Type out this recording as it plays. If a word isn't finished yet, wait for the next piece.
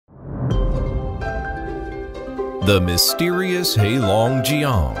The mysterious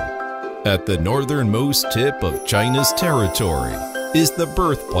Heilongjiang, at the northernmost tip of China's territory, is the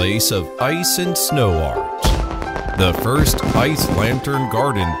birthplace of ice and snow art. The first ice lantern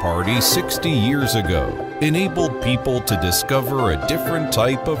garden party 60 years ago enabled people to discover a different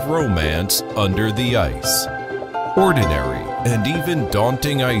type of romance under the ice. Ordinary and even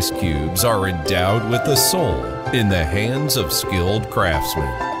daunting ice cubes are endowed with a soul in the hands of skilled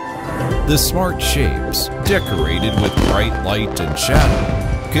craftsmen. The smart shapes, decorated with bright light and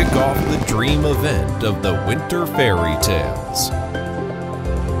shadow, kick off the dream event of the winter fairy tales.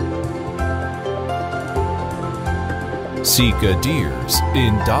 Sika deers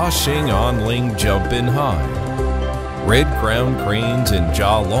in Dashing Anling jump in high. Red-crowned cranes in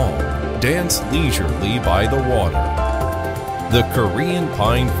Jialong dance leisurely by the water. The Korean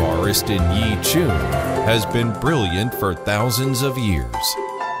pine forest in Yichun has been brilliant for thousands of years.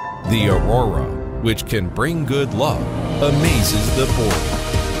 The aurora, which can bring good luck, amazes the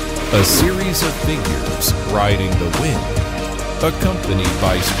border. A series of figures riding the wind, accompanied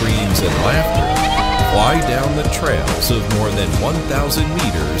by screams and laughter, fly down the trails of more than 1,000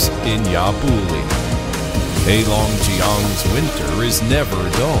 meters in Yabuli. Heilongjiang's winter is never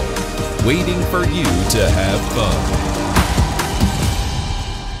dull, waiting for you to have fun.